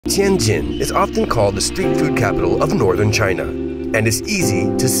Tianjin is often called the street food capital of northern China, and it's easy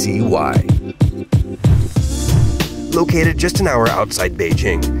to see why. Located just an hour outside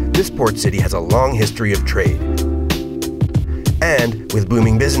Beijing, this port city has a long history of trade. And with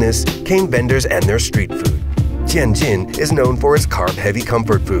booming business came vendors and their street food. Tianjin is known for its carb-heavy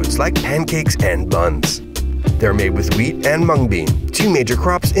comfort foods like pancakes and buns. They're made with wheat and mung bean, two major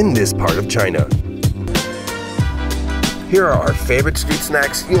crops in this part of China. Here are our favorite street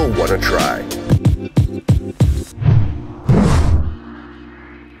snacks you'll want to try.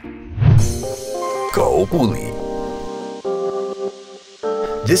 Goldthread.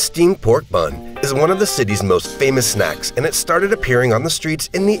 This steamed pork bun is one of the city's most famous snacks, and it started appearing on the streets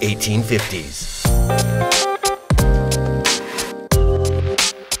in the 1850s.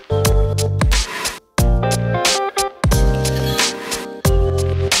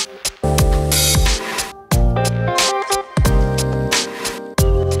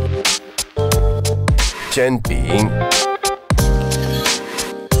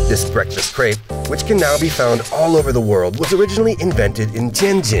 This breakfast crepe, which can now be found all over the world, was originally invented in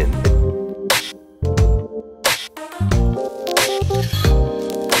Tianjin.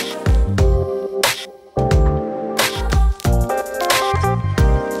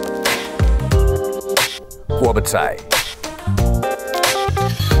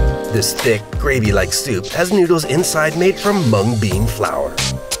 This thick, gravy-like soup has noodles inside made from mung bean flour.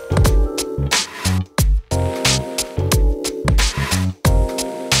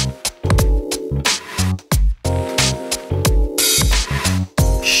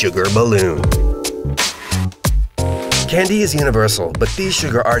 Sugar balloon. Candy is universal, but these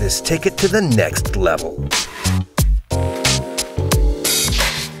sugar artists take it to the next level.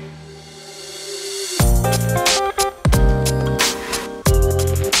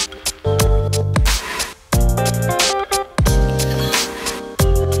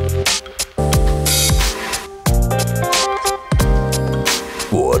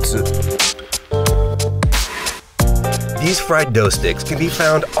 These fried dough sticks can be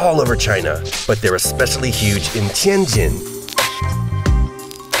found all over China, but they're especially huge in Tianjin.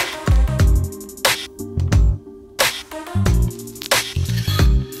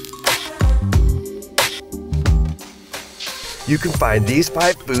 You can find these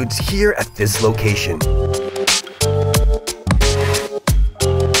 5 foods here at this location.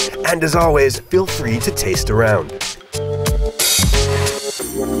 And as always, feel free to taste around.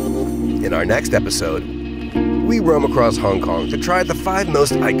 In our next episode, we roam across Hong Kong to try the 5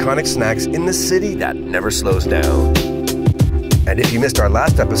 most iconic snacks in the city that never slows down. And if you missed our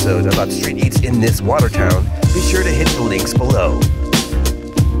last episode about street eats in this water town, be sure to hit the links below.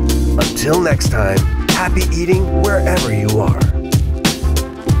 Until next time, happy eating wherever you are.